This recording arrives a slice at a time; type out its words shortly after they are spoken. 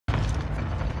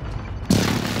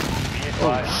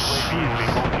advised, UAV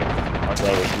is being moved.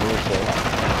 That was me,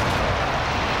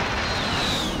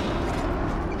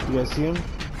 so. You guys see him?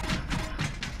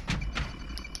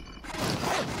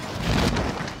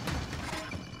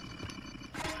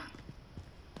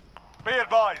 Be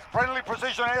advised, friendly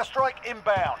precision airstrike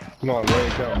inbound. Come on, lay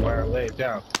it down, Wire, lay it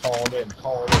down. Call him in,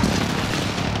 call him in.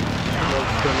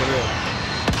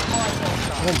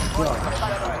 Oh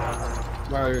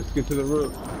god. Wire, let's get to the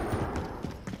roof.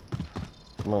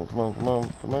 Come on, come on, come on,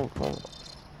 come on, come on.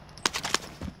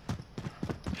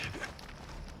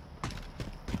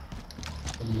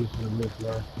 I'm used to the miss,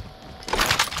 Wire.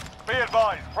 Be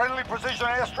advised, friendly precision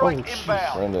airstrike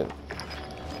inbound. Brandon,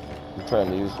 I'm trying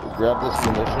to use. Grab this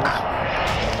munitions.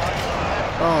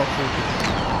 Oh, thank you.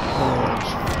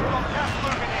 Gas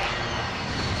moving in.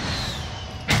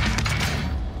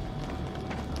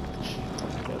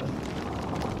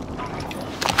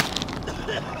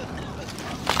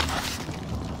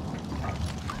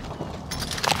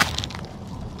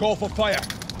 Call for fire.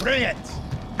 Bring it.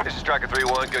 This is Striker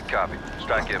 3-1, good copy.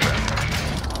 Strike inbound.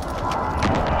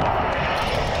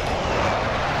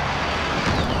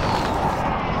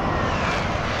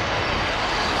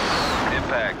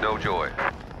 Impact, no joy.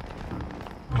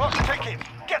 Clock's ticking.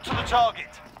 Get to the target.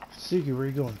 Siki, where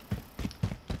you going?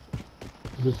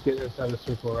 Just get inside the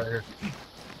circle right here.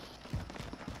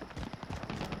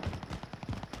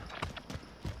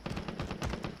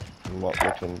 I'm not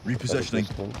looking. Repositioning.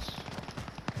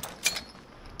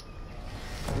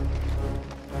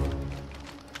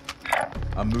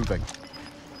 I'm moving.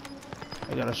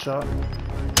 I got a shot.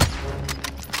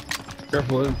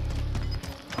 Careful, in.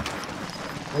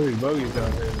 Holy bogeys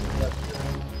down here.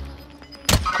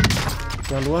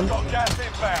 Round one. Got gas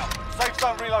inbound. Safe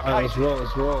zone Alright, let's relocation. roll,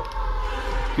 let's roll.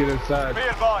 Get inside. Be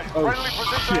advised, Oh, friendly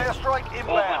precision shit. airstrike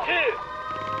inbound.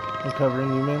 I'm covering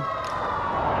you, man.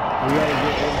 We gotta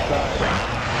get inside.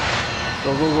 Go,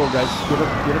 go, go, guys.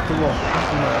 Get up the wall.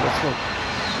 Come on, let's go.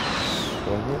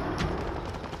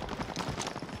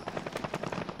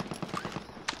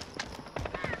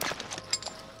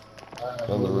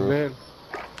 On the roof. Man.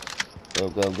 Go,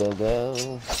 go, go,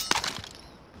 go.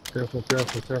 Careful,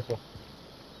 careful, careful.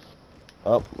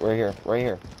 Up, right here, right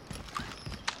here.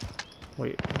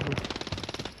 Wait.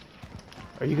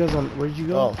 Are you guys on? Where'd you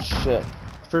go? Oh shit.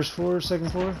 First floor, second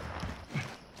floor?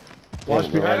 Watch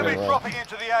Yeah, behind Enemy me. dropping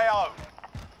into the AO.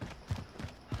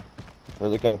 Where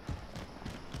they go?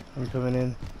 I'm coming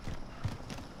in.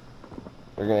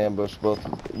 They're gonna ambush both.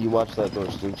 You watch that door,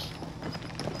 Stoops.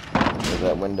 Or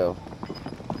that window.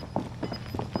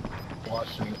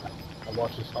 Watching. I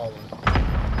watch this hallway.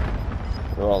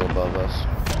 They're all above us.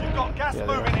 You've got gas Yeah,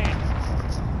 they moving in.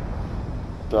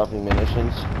 Dropping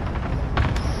munitions.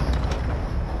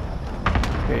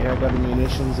 Okay, I got the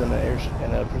munitions and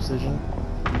a precision.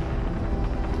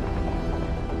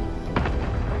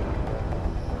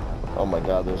 Oh my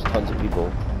god, there's tons of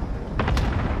people.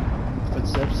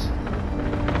 Footsteps.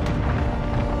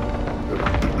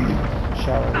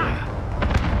 Shower.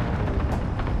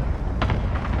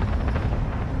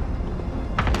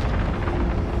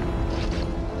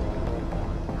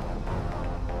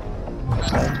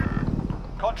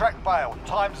 Contract failed.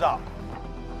 Time's up.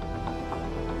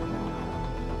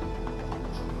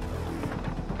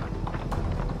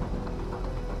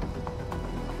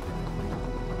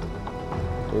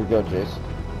 Here we go, Jace.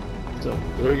 So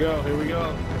Here we go, here we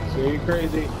go. See you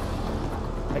crazy.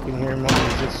 I can hear him on the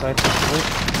legit side.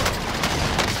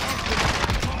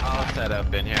 All set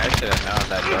up in here. I should have known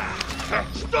that.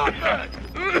 Stop that!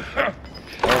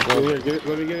 Oh, go. Here, get it,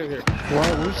 let me get in here. Why?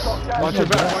 Watch your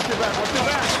back, watch your back, watch your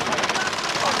back.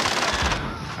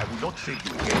 I will not see you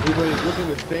again. Everybody's looking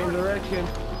the same direction.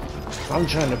 I'm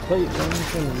trying to play it, man. I'm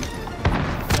trying to...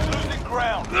 Losing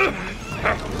ground.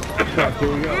 Fuck,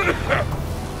 here we go.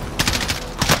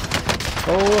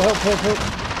 Oh, help, help, help.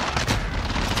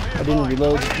 I didn't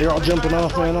reload. They're all jumping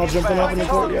off, man. All jumping off in the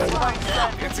courtyard.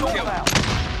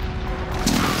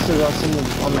 Still got some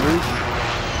on the roof.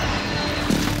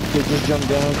 They just jumped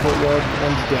down courtyard.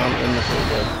 One's down in the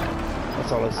courtyard.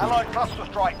 That's all I see. Allied cluster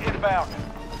strike inbound.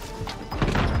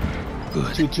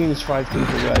 Good. 2 teams, 5 people,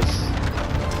 guys.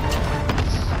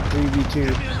 3v2.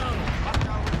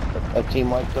 A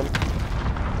team like them.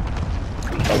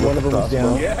 One of them is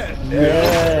down. Yes!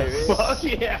 Yes! Fuck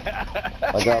yeah!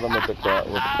 I got him with the I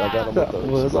got him with That the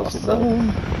was explosive awesome.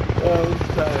 bow. That was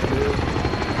tight, dude.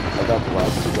 I got the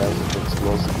last 2 guys with the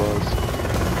explosive bows.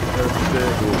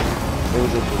 It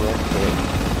was a direct hit,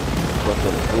 but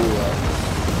then it blew up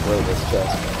right in his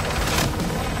chest.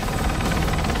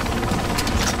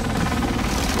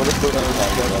 What if we don't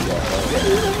have that?